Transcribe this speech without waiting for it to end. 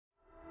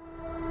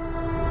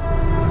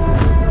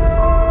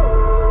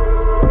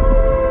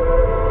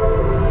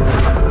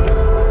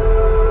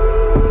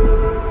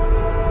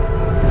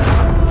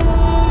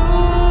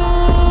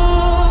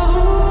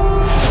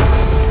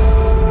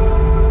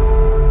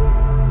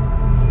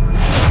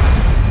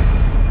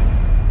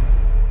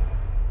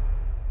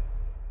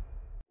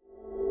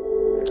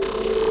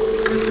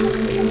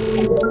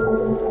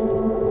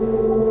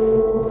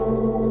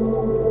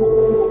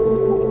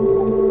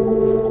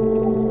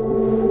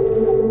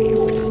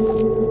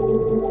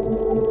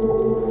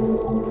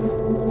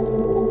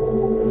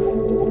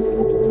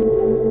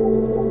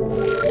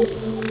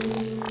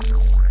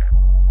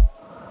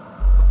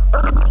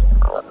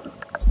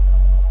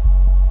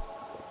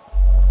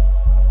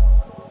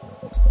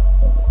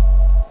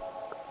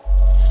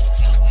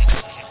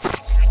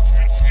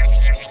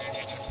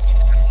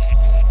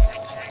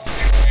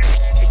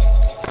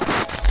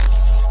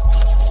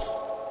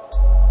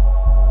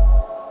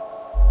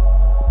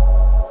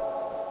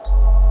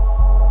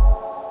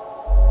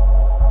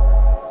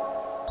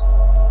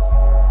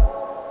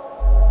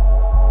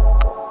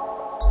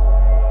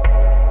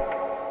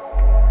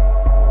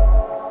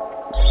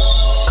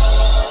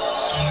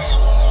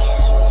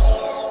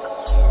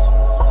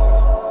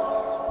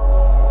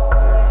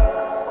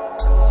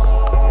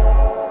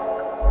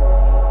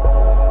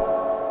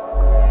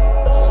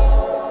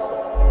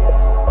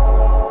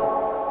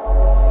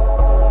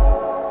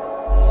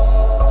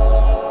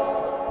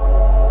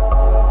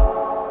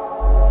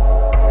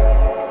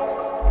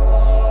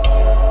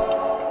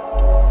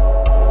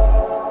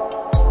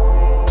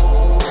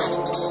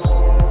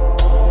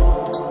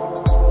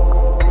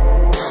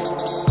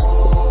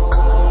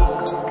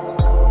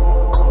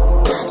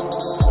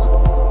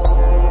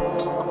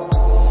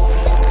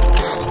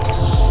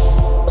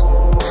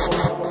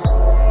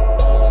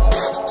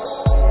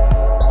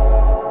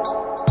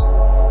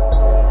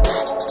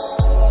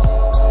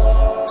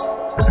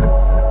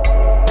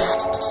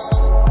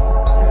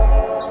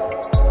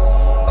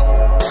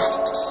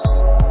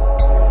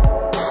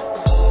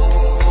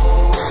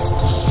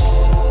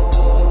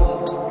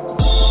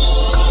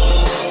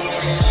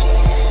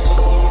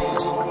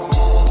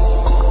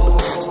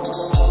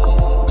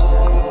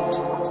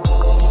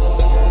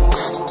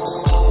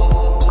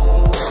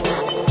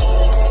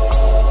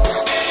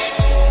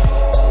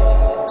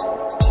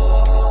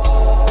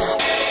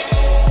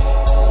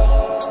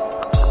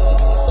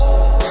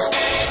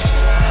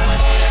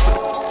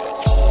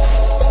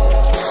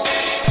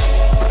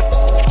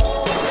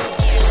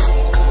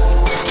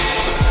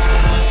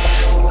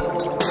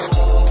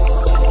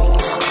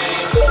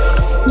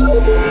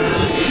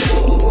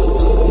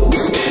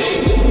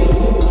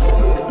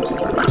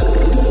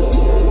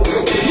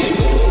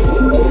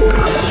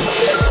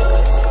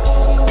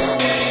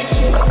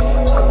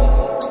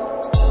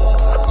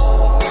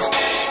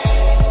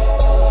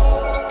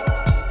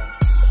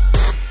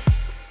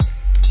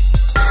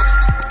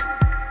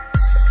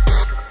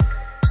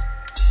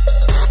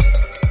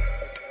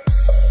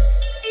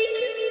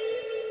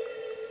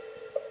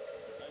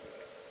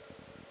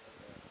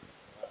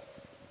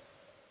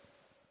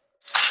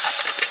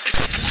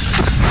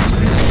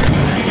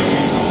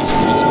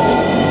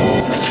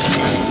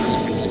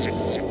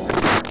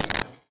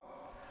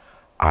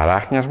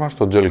αράχνιασμα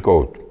στο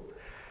gelcoat.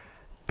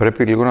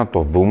 Πρέπει λίγο να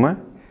το δούμε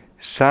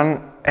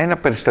σαν ένα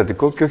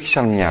περιστατικό και όχι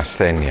σαν μια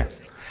ασθένεια.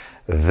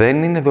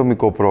 Δεν είναι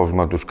δομικό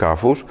πρόβλημα του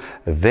σκάφους,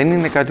 δεν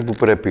είναι κάτι που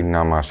πρέπει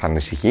να μας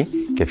ανησυχεί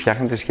και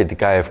φτιάχνεται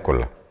σχετικά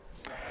εύκολα.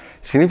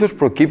 Συνήθως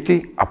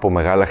προκύπτει από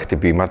μεγάλα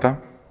χτυπήματα,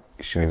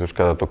 συνήθως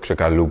κατά το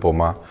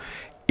ξεκαλούπομα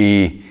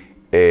ή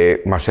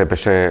μας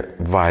έπεσε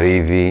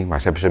βαρύδι,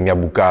 μας έπεσε μια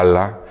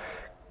μπουκάλα,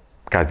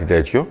 κάτι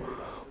τέτοιο,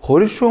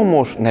 χωρίς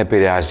όμως να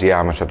επηρεάζει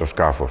άμεσα το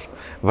σκάφος.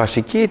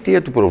 Βασική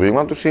αιτία του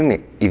προβλήματος είναι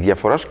η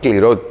διαφορά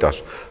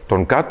σκληρότητας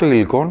των κάτω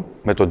υλικών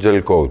με το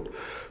gelcoat.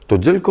 Το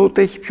gelcoat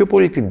έχει πιο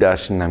πολύ την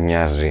τάση να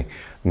μοιάζει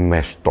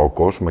με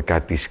στόκος, με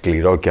κάτι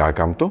σκληρό και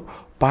άκαμπτο,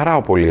 παρά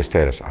ο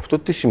πολυεστέρας. Αυτό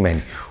τι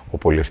σημαίνει? Ο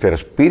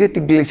πολυεστέρας πήρε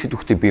την κλίση του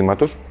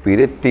χτυπήματος,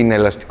 πήρε την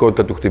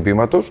ελαστικότητα του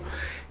χτυπήματος,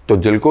 το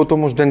gelcoat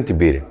όμως δεν την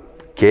πήρε.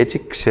 Και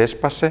έτσι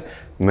ξέσπασε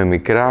με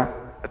μικρά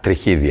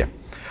τριχίδια.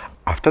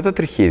 Αυτά τα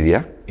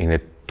τριχίδια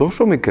είναι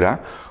τόσο μικρά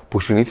που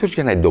συνήθως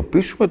για να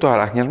εντοπίσουμε το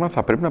αράχνιασμα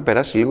θα πρέπει να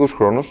περάσει λίγος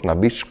χρόνος, να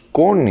μπει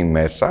σκόνη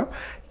μέσα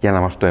για να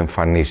μας το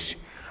εμφανίσει.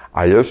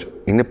 Αλλιώς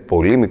είναι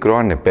πολύ μικρό,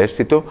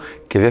 ανεπαίσθητο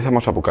και δεν θα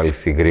μας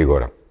αποκαλυφθεί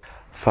γρήγορα.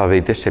 Θα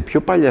δείτε σε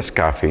πιο παλιά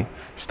σκάφη,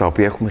 στα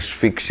οποία έχουμε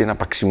σφίξει ένα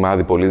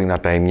παξιμάδι πολύ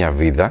δυνατά ή μια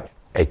βίδα,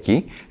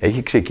 εκεί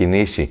έχει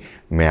ξεκινήσει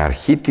με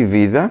αρχή τη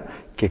βίδα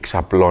και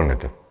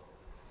εξαπλώνεται.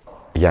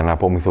 Για να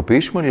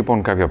απομυθοποιήσουμε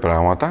λοιπόν κάποια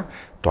πράγματα,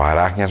 το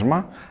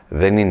αράχνιασμα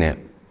δεν είναι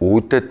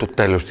ούτε το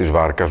τέλος της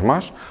βάρκας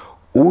μας,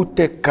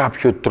 ούτε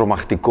κάποιο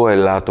τρομακτικό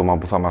ελάττωμα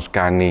που θα μας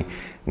κάνει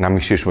να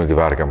μισήσουμε τη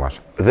βάρκα μας.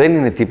 Δεν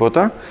είναι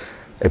τίποτα,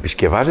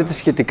 επισκευάζεται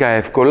σχετικά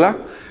εύκολα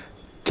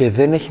και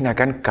δεν έχει να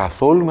κάνει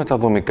καθόλου με τα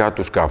δομικά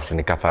του σκάφους.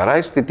 Είναι καθαρά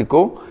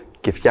αισθητικό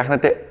και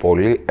φτιάχνεται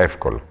πολύ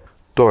εύκολα.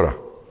 Τώρα,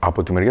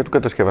 από τη μεριά του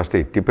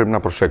κατασκευαστή, τι πρέπει να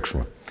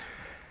προσέξουμε?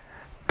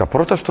 Τα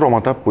πρώτα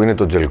στρώματα που είναι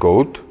το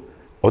gelcoat,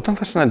 όταν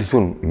θα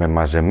συναντηθούν με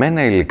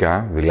μαζεμένα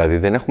υλικά, δηλαδή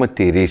δεν έχουμε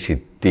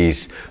τηρήσει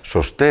τις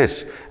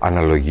σωστές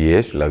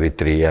αναλογίες, δηλαδή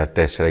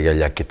 3-4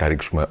 γυαλιά και τα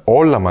ρίξουμε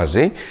όλα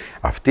μαζί,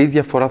 αυτή η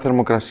διαφορά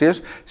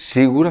θερμοκρασίας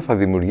σίγουρα θα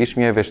δημιουργήσει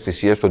μια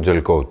ευαισθησία στο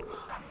gelcoat.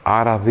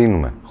 Άρα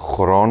δίνουμε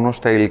χρόνο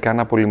στα υλικά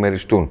να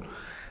πολυμεριστούν.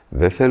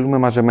 Δεν θέλουμε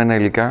μαζεμένα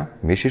υλικά,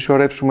 μη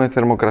συσσωρεύσουμε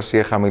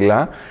θερμοκρασία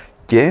χαμηλά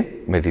και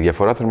με τη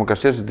διαφορά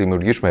θερμοκρασίας θα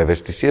δημιουργήσουμε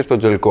ευαισθησία στο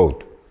gelcoat.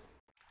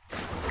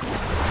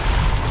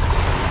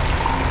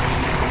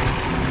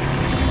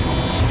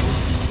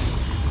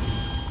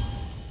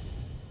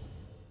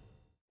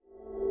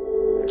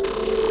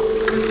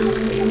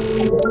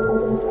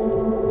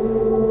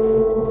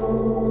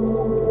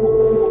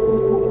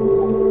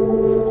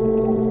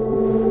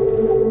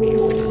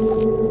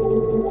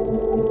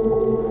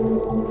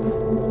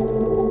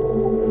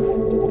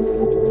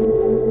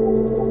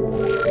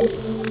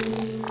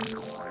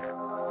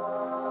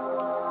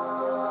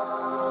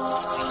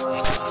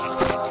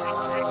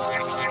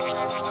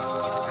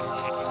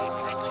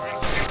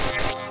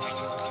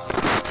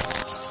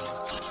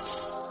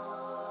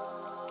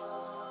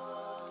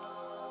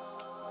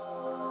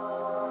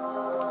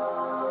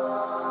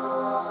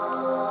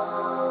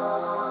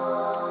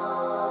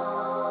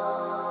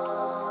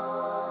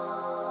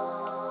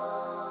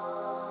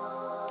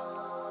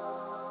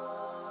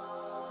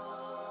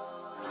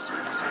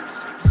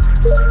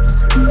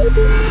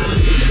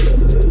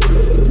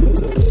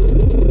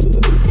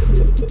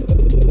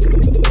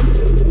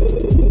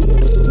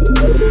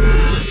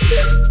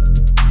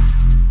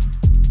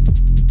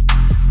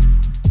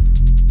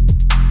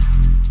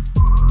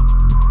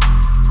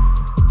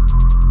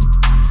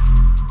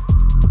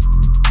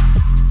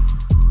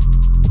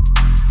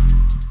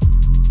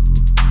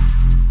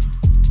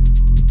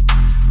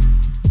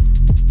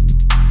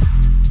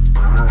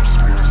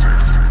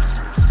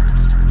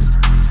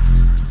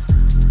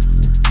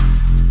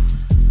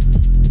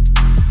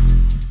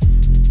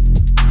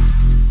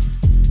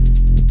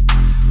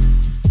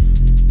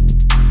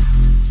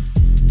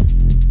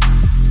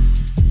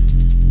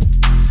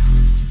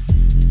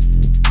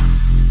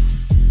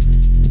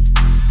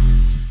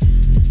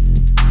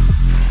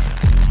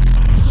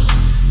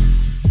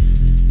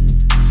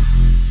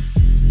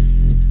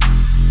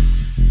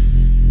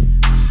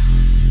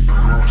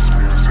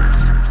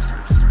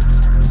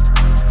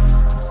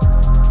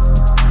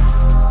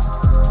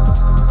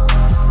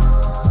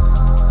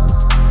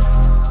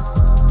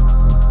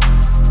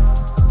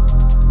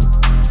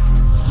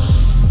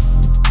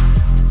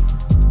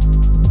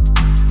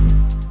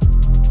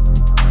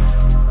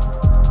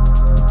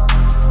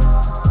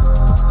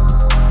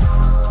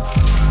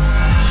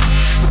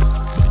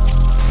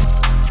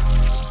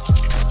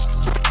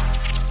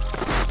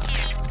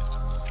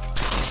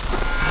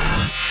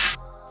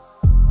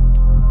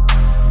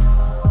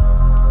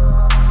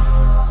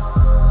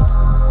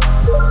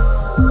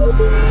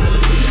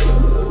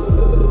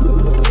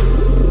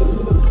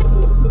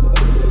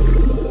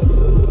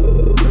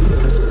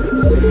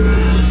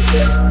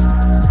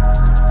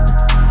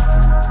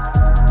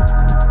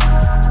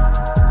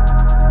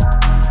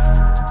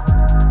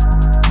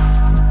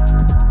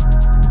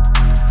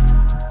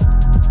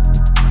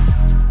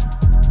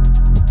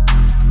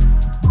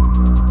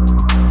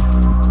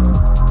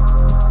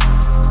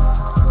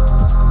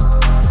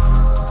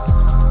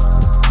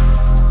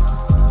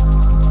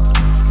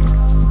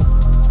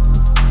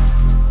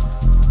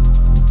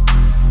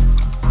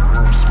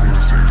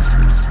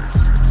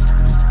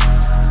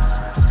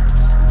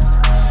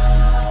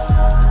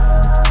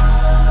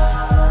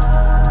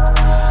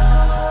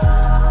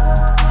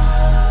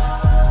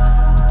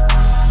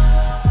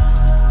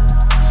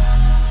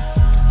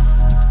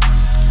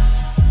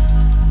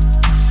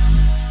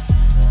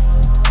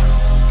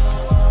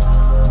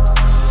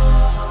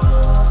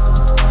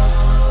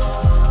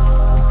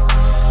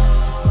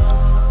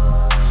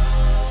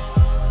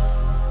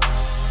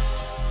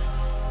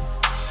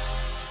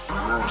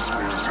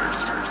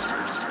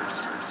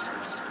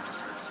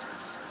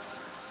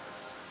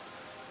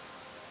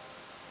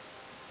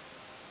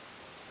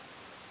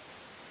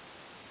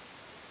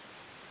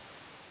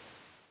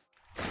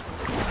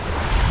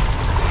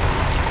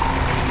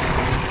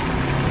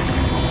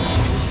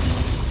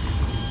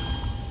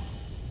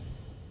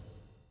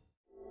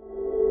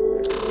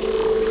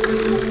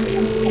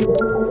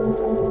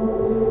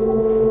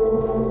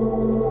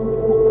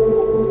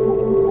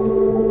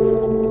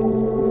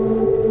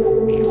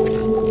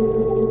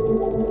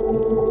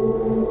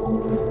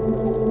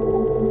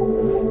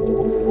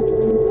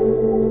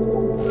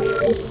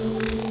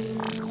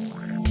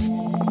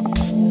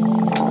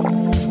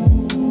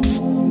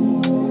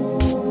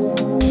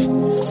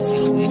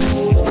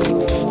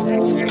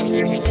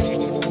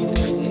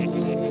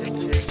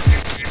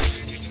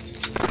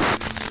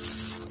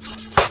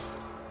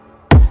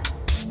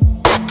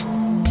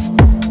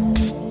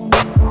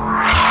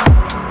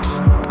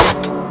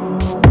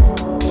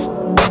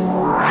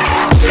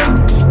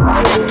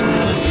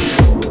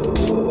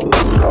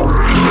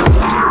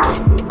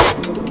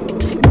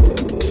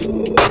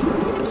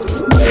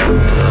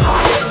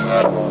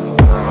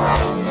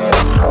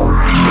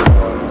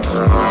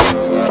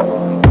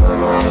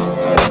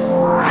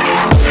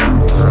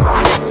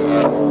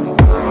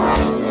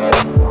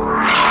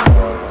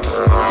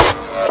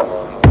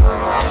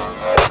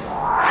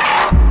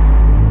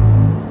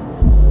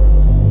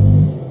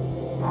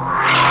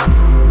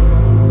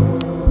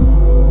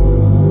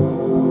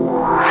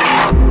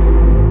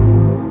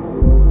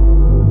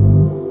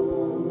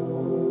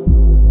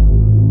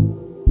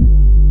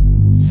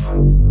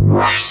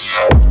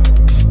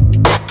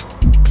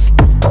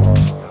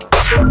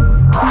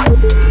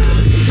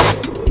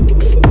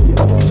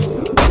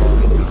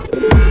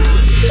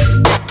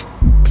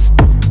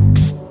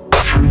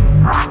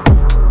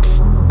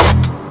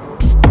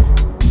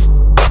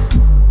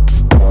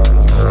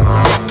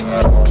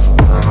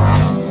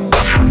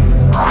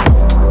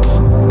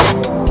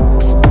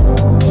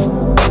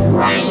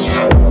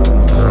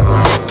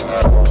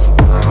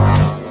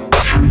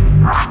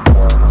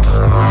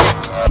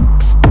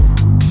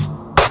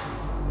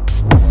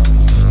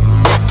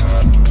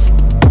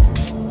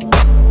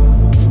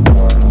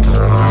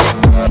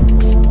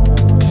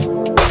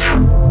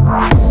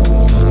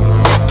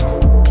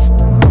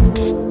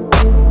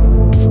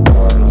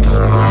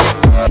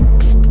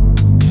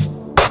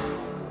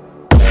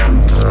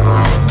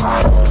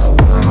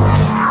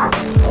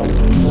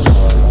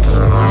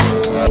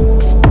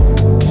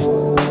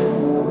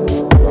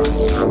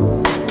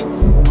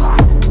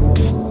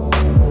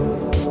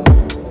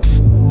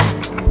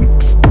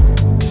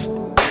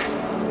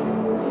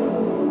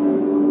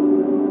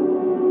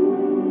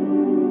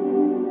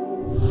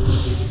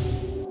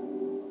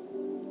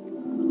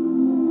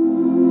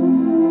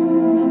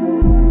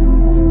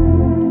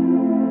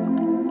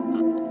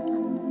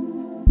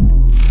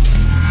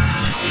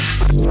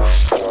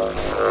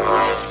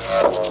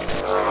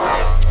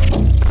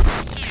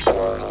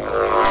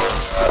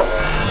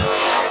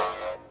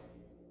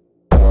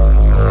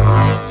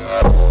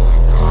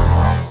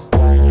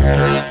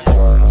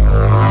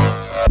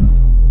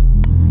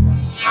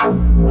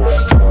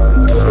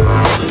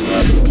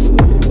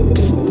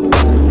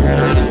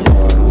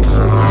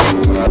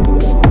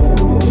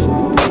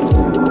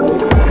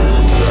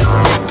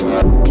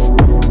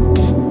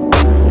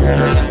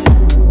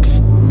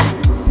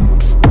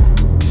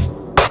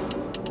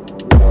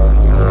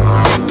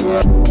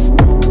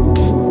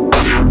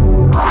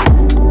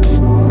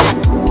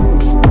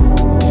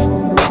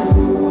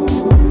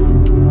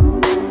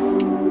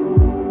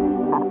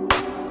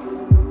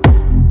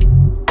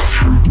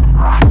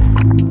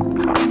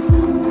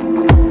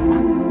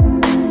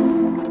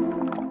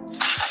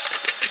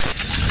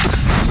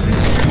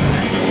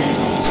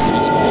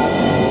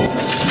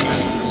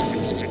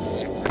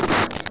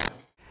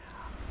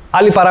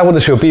 Άλλοι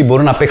παράγοντες οι οποίοι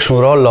μπορούν να παίξουν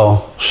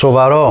ρόλο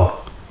σοβαρό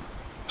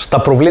στα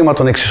προβλήματα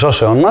των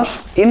εξισώσεών μας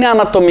είναι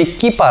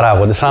ανατομικοί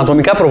παράγοντες,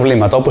 ανατομικά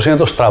προβλήματα, όπως είναι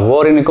το στραβό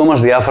ορεινικό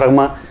μας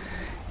διάφραγμα,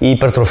 οι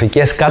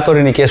υπερτροφικές κάτω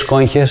ορεινικές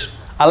κόγχες,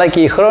 αλλά και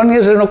οι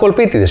χρόνιες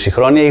ρινοκολπίτιδες, η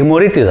χρόνια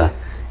ιγμωρίτιδα,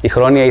 η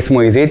χρόνια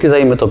ηχμοειδίτιδα,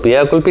 η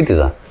μετοπιαία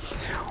κολπίτιδα.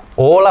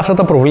 Όλα αυτά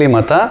τα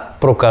προβλήματα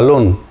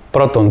προκαλούν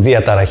πρώτον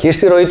διαταραχή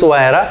στη ροή του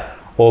αέρα,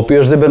 ο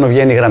οποίος δεν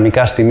μπαινοβγαίνει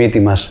γραμμικά στη μύτη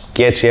μας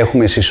και έτσι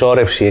έχουμε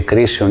συσσόρευση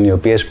εκρήσεων οι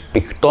οποίες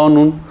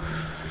πυκτώνουν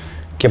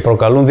και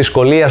προκαλούν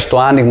δυσκολία στο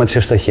άνοιγμα της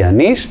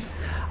ευσταχιανής,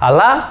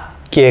 αλλά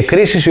και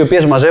εκκρίσεις οι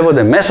οποίες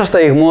μαζεύονται μέσα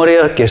στα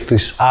ιγμόρια και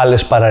στις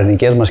άλλες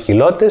παραρινικές μας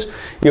κοιλώτες,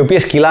 οι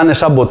οποίες κυλάνε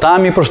σαν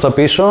ποτάμι προς τα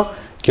πίσω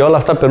και όλα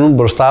αυτά περνούν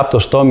μπροστά από το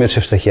στόμιο της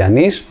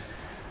ευσταχιανής,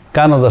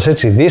 κάνοντας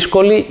έτσι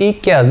δύσκολη ή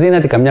και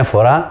αδύνατη καμιά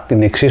φορά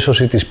την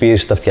εξίσωση της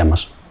πίεσης στα αυτιά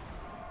μας.